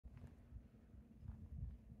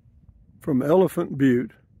From Elephant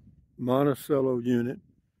Butte, Monticello unit,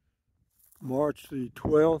 March the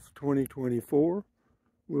 12th, 2024.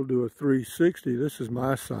 We'll do a 360. This is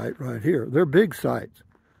my site right here. They're big sites,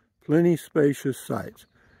 plenty spacious sites.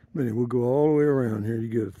 But anyway, we'll go all the way around here. You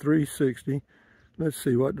get a 360. Let's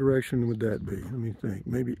see, what direction would that be? Let me think.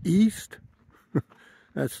 Maybe east?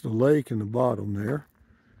 That's the lake in the bottom there.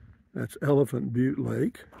 That's Elephant Butte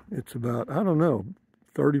Lake. It's about, I don't know,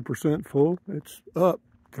 30% full. It's up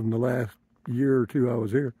from the last year or two I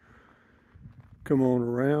was here. Come on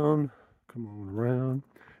around, come on around.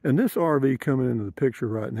 And this RV coming into the picture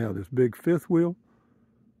right now, this big fifth wheel,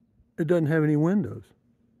 it doesn't have any windows.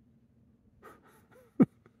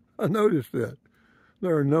 I noticed that.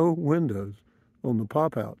 There are no windows on the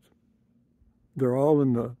pop-outs. They're all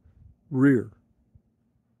in the rear.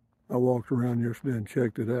 I walked around yesterday and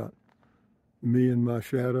checked it out. Me and my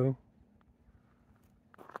shadow.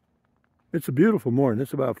 It's a beautiful morning.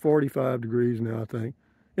 It's about 45 degrees now, I think.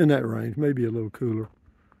 In that range, maybe a little cooler.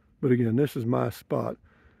 But again, this is my spot.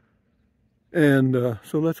 And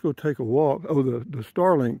so let's go take a walk. Oh, the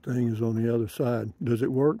Starlink thing is on the other side. Does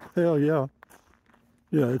it work? Hell yeah.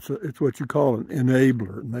 Yeah, it's what you call an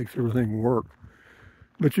enabler. It makes everything work.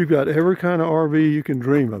 But you've got every kind of RV you can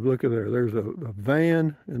dream of. Look at there. There's a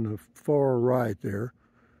van in the far right there.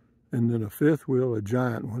 And then a fifth wheel, a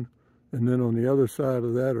giant one. And then on the other side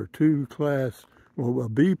of that are two class, well, a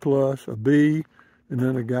B plus, a B, and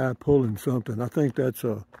then a guy pulling something. I think that's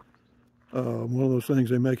one of those things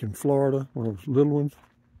they make in Florida, one of those little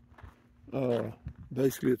ones.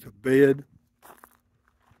 Basically, it's a bed.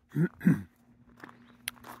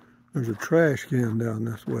 There's a trash can down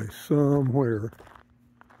this way somewhere,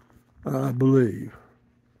 I believe.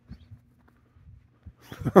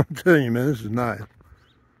 I'm telling you, man, this is nice.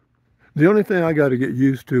 The only thing I got to get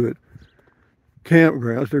used to at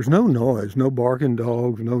campgrounds, there's no noise, no barking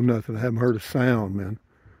dogs, no nothing. I haven't heard a sound, man.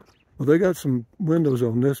 Well, they got some windows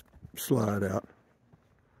on this slide out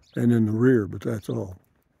and in the rear, but that's all.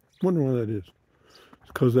 Wonder why that is. It's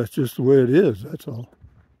because that's just the way it is, that's all.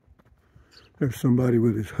 There's somebody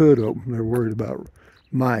with his hood open. They're worried about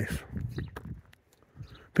mice.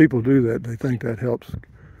 People do that. They think that helps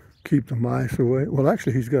keep the mice away. Well,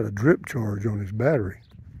 actually, he's got a drip charge on his battery.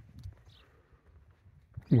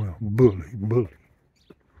 Well, bully.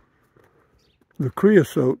 The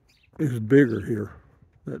creosote is bigger here.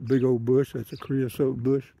 That big old bush, that's a creosote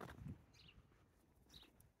bush.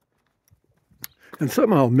 And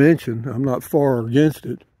something I'll mention, I'm not far against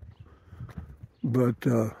it, but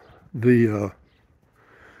the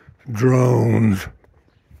drones.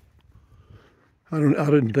 I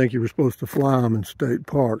didn't think you were supposed to fly them in state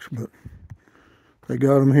parks, but they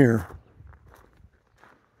got them here.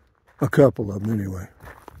 A couple of them anyway.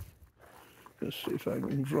 Let's see if I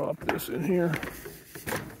can drop this in here.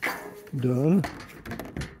 Done.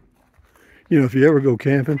 You know, if you ever go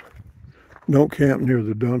camping, don't camp near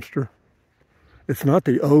the dumpster. It's not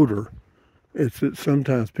the odor. It's that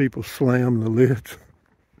sometimes people slam the lids.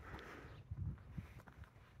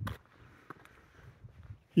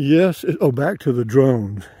 Yes. Back to the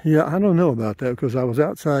drones. Yeah, I don't know about that because I was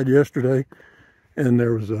outside yesterday and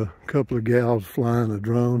there was a couple of gals flying a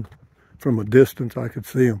drone. From a distance, I could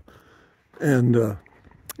see them. And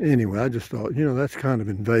anyway, I just thought, you know, that's kind of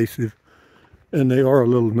invasive. And they are a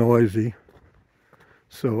little noisy.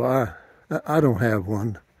 So I don't have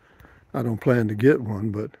one. I don't plan to get one,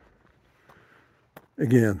 but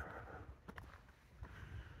again,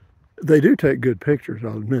 they do take good pictures,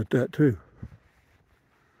 I'll admit that too.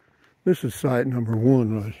 This is site number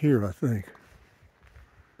 1 right here, I think.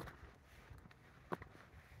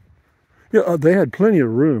 Yeah, they had plenty of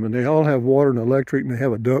room, and they all have water and electric, and they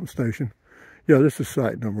have a dump station. Yeah, this is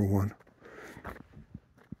site number 1.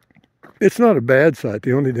 It's not a bad site.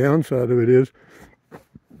 The only downside of it is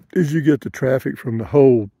you get the traffic from the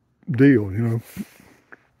whole deal, you know.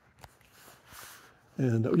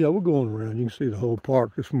 And yeah, we're going around. You can see the whole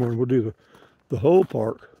park this morning. We'll do the whole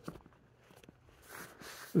park.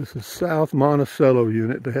 This is South Monticello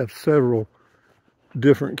unit. They have several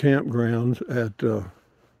different campgrounds at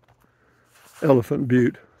Elephant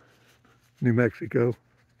Butte, New Mexico.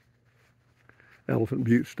 Elephant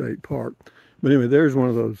Butte State Park. But anyway, there's one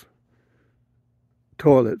of those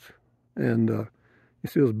toilets. And you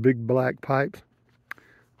see those big black pipes?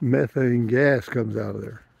 Methane gas comes out of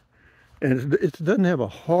there. And it doesn't have a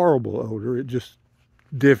horrible odor. It's just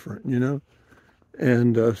different, you know.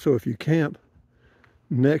 And so if you camp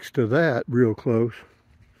next to that real close,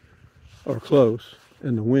 or close,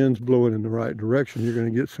 and the wind's blowing in the right direction, you're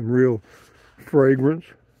going to get some real fragrance.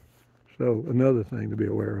 So another thing to be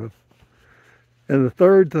aware of. And the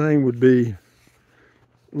third thing would be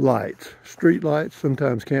lights, street lights.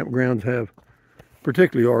 Sometimes campgrounds have,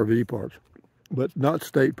 particularly RV parks, but not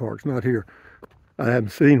state parks, not here. I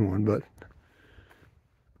haven't seen one, but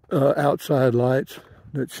outside lights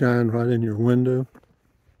that shine right in your window.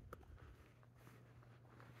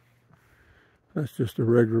 That's just a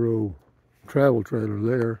regular old travel trailer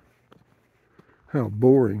there. How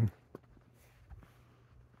boring.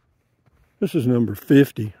 This is number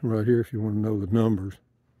 50 right here if you want to know the numbers.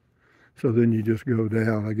 So then you just go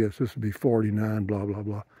down. I guess this would be 49, blah, blah,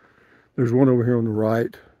 blah. There's one over here on the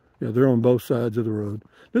right. Yeah, they're on both sides of the road.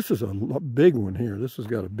 This is a big one here. This has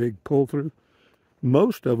got a big pull-through.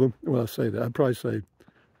 Most of them, well, I say that, I'd probably say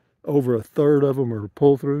over a third of them are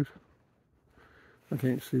pull-throughs. I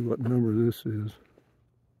can't see what number this is.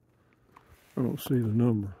 I don't see the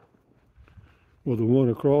number. Well, the one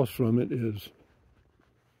across from it is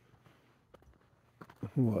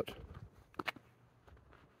what?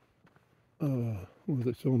 Well,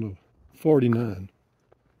 it's on the 49.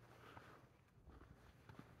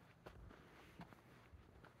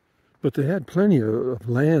 But they had plenty of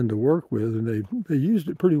land to work with, and they used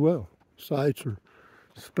it pretty well. Sites are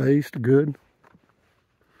spaced good.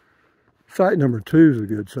 Site number 2 is a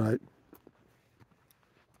good site.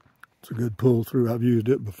 It's a good pull through. I've used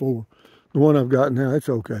it before. The one I've got now, it's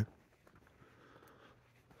okay.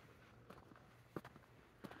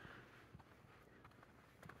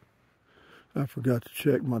 I forgot to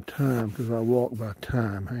check my time because I walk by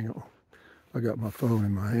time. Hang on. I got my phone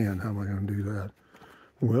in my hand. How am I going to do that?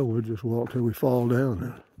 Well, we'll just walk till we fall down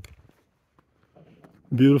then.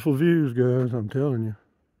 Beautiful views, guys, I'm telling you.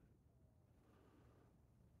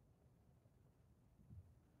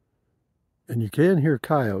 And you can hear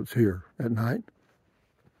coyotes here at night.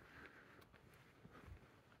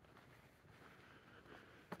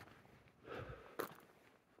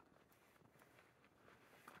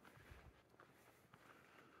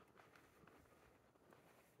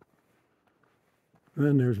 And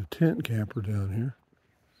then there's a tent camper down here.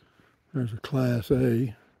 There's a Class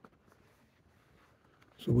A.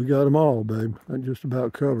 So we got them all, babe. That just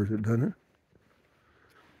about covers it, doesn't it?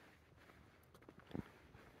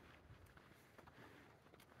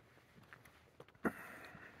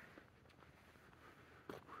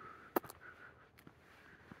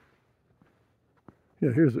 Yeah,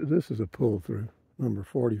 this is a pull-through, number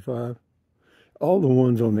 45. All the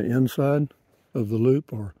ones on the inside of the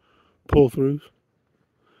loop are pull-throughs.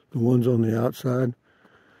 The ones on the outside,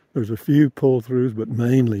 there's a few pull-throughs, but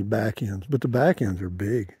mainly back ends. But the back ends are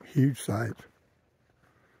big, huge sites.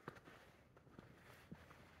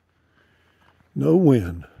 No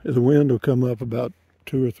wind. The wind will come up about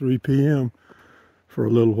 2 or 3 p.m. for a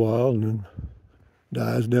little while and then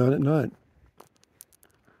dies down at night.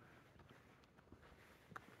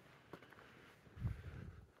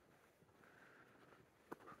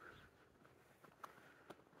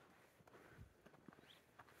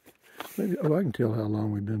 Maybe, oh, I can tell how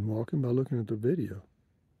long we've been walking by looking at the video.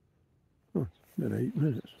 Oh, it's been 8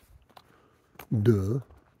 minutes. Duh.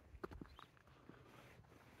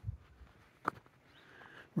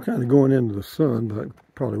 We're kind of going into the sun, but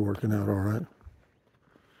probably working out all right.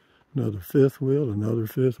 Another fifth wheel, another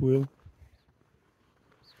fifth wheel.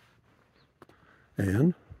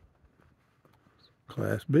 And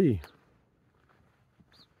Class B.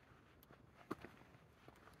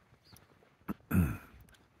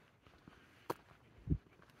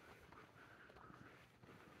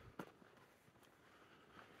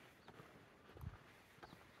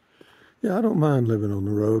 Yeah, I don't mind living on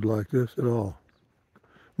the road like this at all.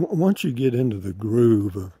 Once you get into the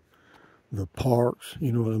groove of the parks,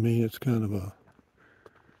 you know what I mean? It's kind of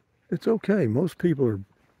it's okay. Most people are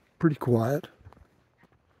pretty quiet.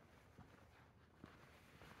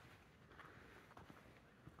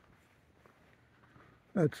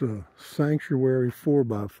 That's a Sanctuary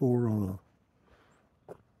 4x4 on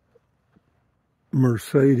a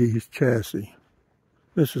Mercedes chassis.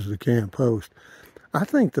 This is the camp host. I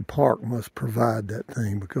think the park must provide that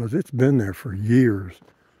thing because it's been there for years.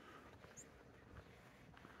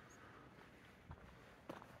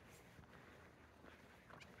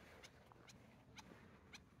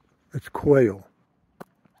 It's quail.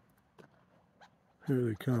 Here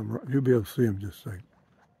they come. You'll be able to see them in just a second.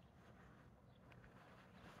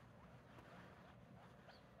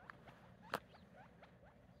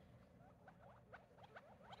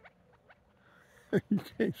 You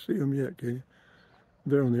can't see them yet, can you?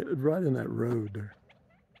 They're on right in that road there.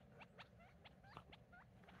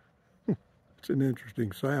 It's an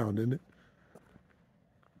interesting sound, isn't it?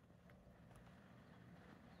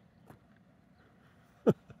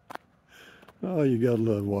 Oh, you gotta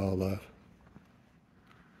love wildlife.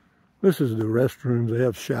 This is the restrooms. They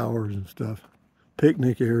have showers and stuff.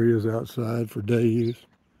 Picnic areas outside for day use.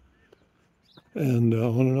 And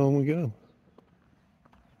on we go.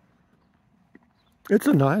 It's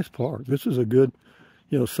a nice park. This is a good,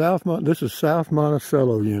 you know, this is South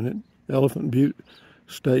Monticello unit, Elephant Butte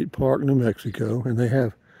State Park, New Mexico. And they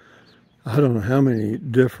have, I don't know how many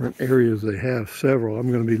different areas they have, several.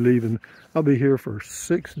 I'm going to be leaving. I'll be here for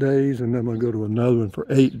 6 days, and then I'm going to go to another one for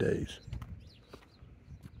 8 days.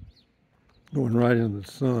 Going right into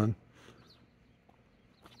the sun.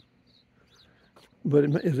 But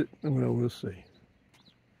is it, well, we'll see.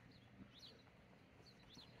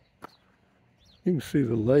 You can see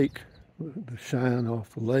the lake, the shine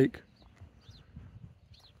off the lake.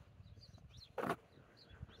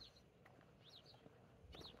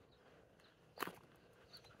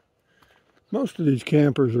 Most of these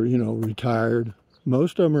campers are, you know, retired.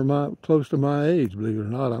 Most of them are close to my age, believe it or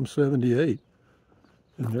not. I'm 78.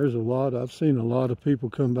 And there's a lot, I've seen a lot of people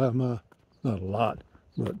come by my, not a lot,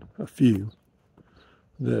 but a few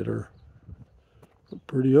that are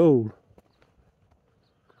pretty old.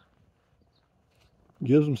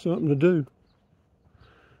 Gives them something to do.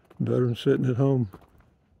 Better than sitting at home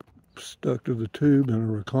stuck to the tube in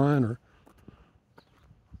a recliner.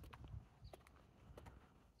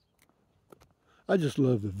 I just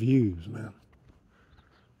love the views, man.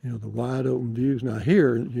 You know, the wide open views. Now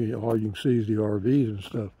here, you know, all you can see is the RVs and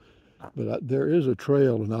stuff. But there is a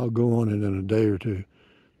trail, and I'll go on it in a day or two,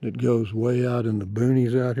 that goes way out in the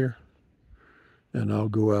boonies out here. And I'll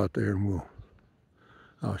go out there and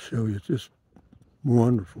I'll show you. It's just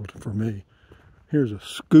wonderful for me. Here's a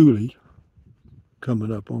schoolie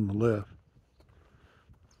coming up on the left.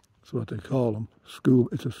 That's what they call them.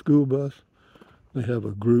 It's a school bus. They have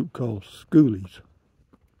a group called schoolies.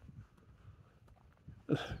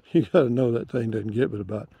 You got to know that thing doesn't get but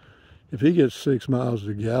about, if he gets 6 miles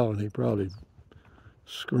a gallon, he probably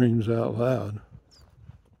screams out loud.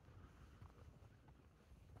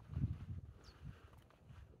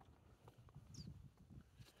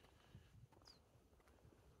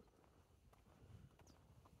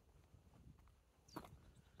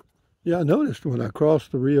 Yeah, I noticed when I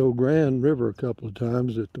crossed the Rio Grande River a couple of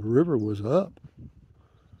times that the river was up.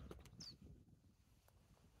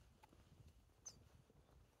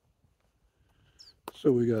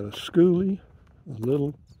 So we got a schoolie, a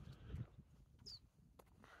little,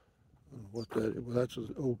 what that is, well, that's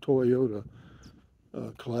an old Toyota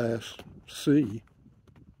Class C,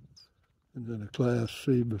 and then a Class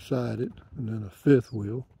C beside it, and then a fifth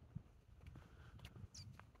wheel.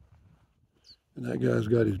 And that guy's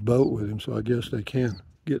got his boat with him, so I guess they can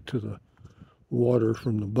get to the water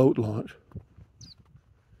from the boat launch.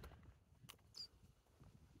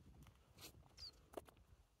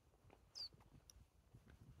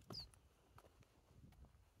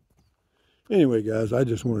 Anyway, guys, I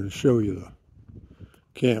just wanted to show you the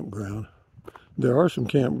campground. There are some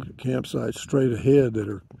campsites straight ahead that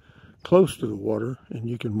are close to the water, and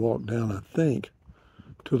you can walk down, I think,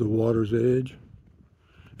 to the water's edge.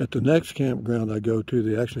 At the next campground I go to,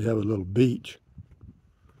 they actually have a little beach.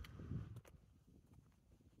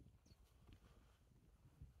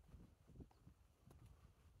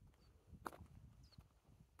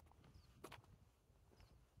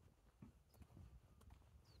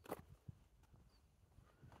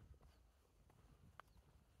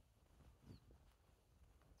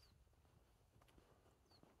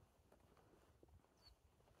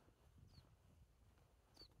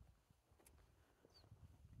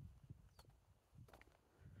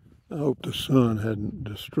 I hope the sun hadn't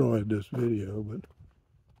destroyed this video, but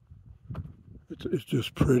it's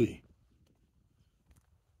just pretty.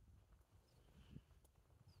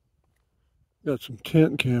 Got some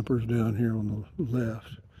tent campers down here on the left.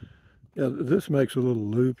 Yeah, this makes a little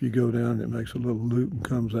loop. You go down, it makes a little loop and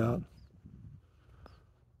comes out.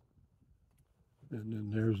 And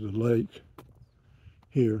then there's the lake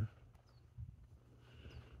here.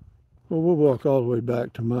 Well, we'll walk all the way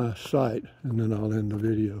back to my site, and then I'll end the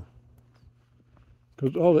video.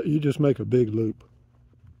 Because you just make a big loop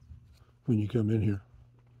when you come in here.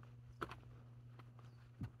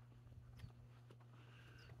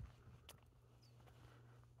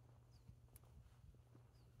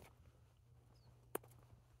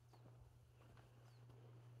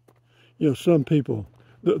 You know, some people,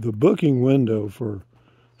 the booking window for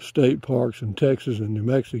state parks in Texas and New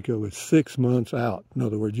Mexico is 6 months out. In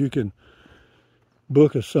other words, you can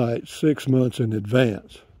book a site 6 months in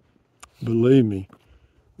advance. Believe me,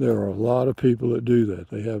 there are a lot of people that do that.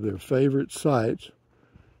 They have their favorite sites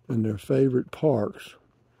and their favorite parks.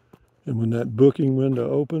 And when that booking window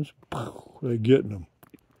opens, they're getting them.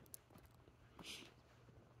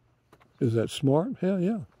 Is that smart? Hell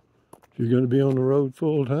yeah. If you're going to be on the road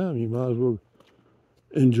full time, you might as well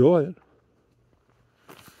enjoy it.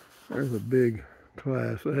 There's a big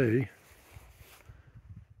Class A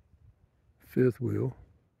fifth wheel.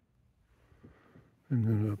 And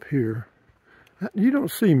then up here, you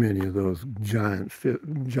don't see many of those giant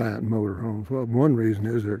motorhomes. Well, one reason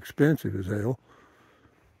is they're expensive as hell.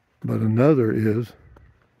 But another is,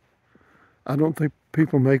 I don't think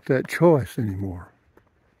people make that choice anymore.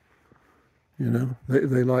 You know,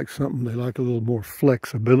 they like something, they like a little more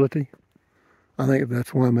flexibility. I think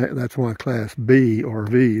that's why Class B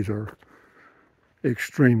RVs are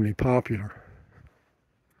extremely popular.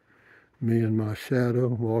 Me and my shadow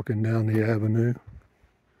walking down the avenue.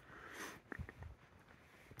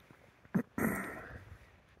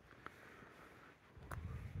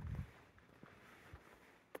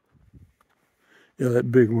 Yeah,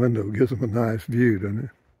 that big window gives them a nice view, doesn't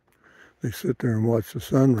it? They sit there and watch the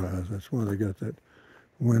sunrise. That's why they got that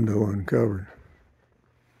window uncovered.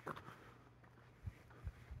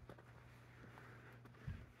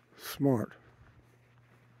 Smart.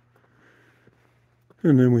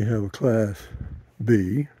 And then we have a Class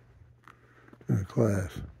B, and a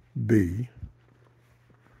Class B,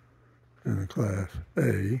 and a Class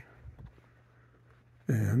A,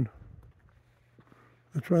 and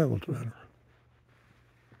a travel trailer.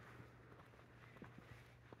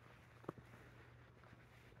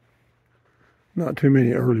 Not too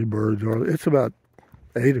many early birds are there. It's about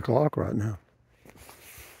 8 o'clock right now.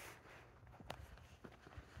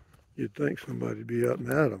 You'd think somebody'd be up and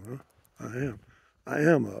at 'em, huh? I am. I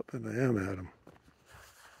am up and I am at 'em.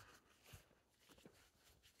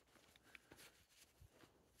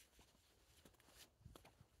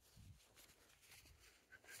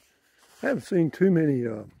 I haven't seen too many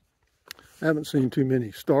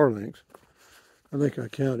starlings. I think I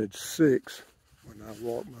counted 6 when I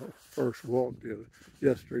walked my first walk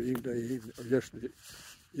yesterday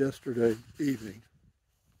evening.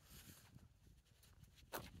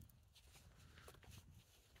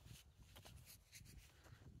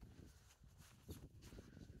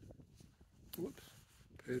 Whoops.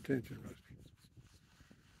 Pay attention, Rusty.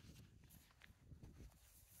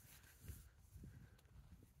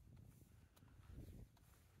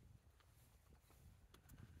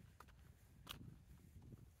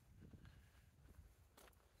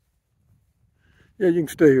 Yeah, you can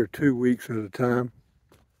stay here 2 weeks at a time.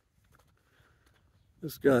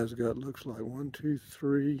 This guy's got, looks like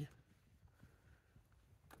 3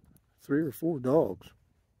 or 4 dogs.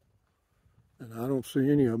 And I don't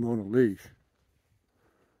see any of them on a leash.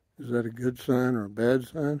 Is that a good sign or a bad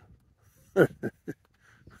sign?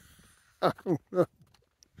 I don't know.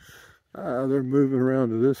 They're moving around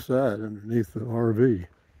to this side underneath the RV.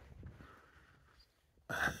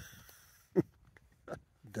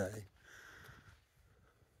 Dang.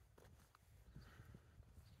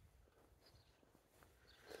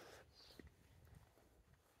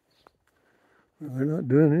 Well, they're not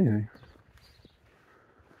doing anything.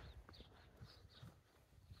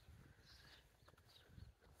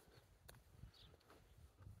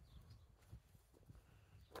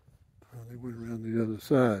 Oh, they went around the other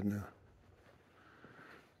side now.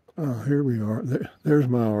 Oh, here we are. There's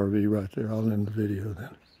my RV right there. I'll end the video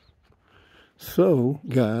then. So,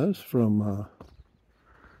 guys, from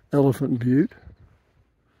Elephant Butte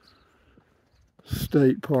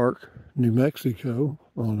State Park, New Mexico,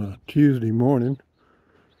 on a Tuesday morning,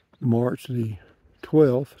 March the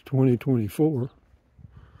 12th, 2024,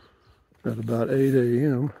 at about 8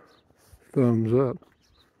 a.m. Thumbs up.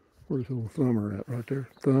 Where's the old thumber at? Right there.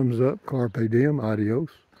 Thumbs up. Carpe diem. Adios.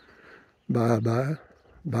 Bye-bye.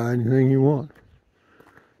 Buy anything you want.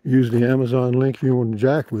 Use the Amazon link if you want to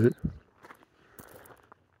jack with it.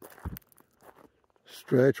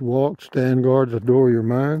 Stretch, walk, stand guard, adore your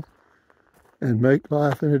mind, and make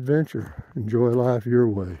life an adventure. Enjoy life your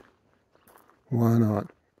way. Why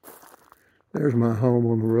not? There's my home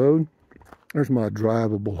on the road. There's my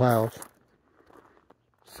drivable house.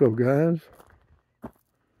 So guys,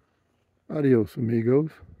 adios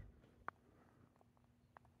amigos.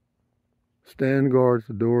 Stand guard at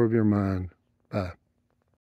the door of your mind. Bye.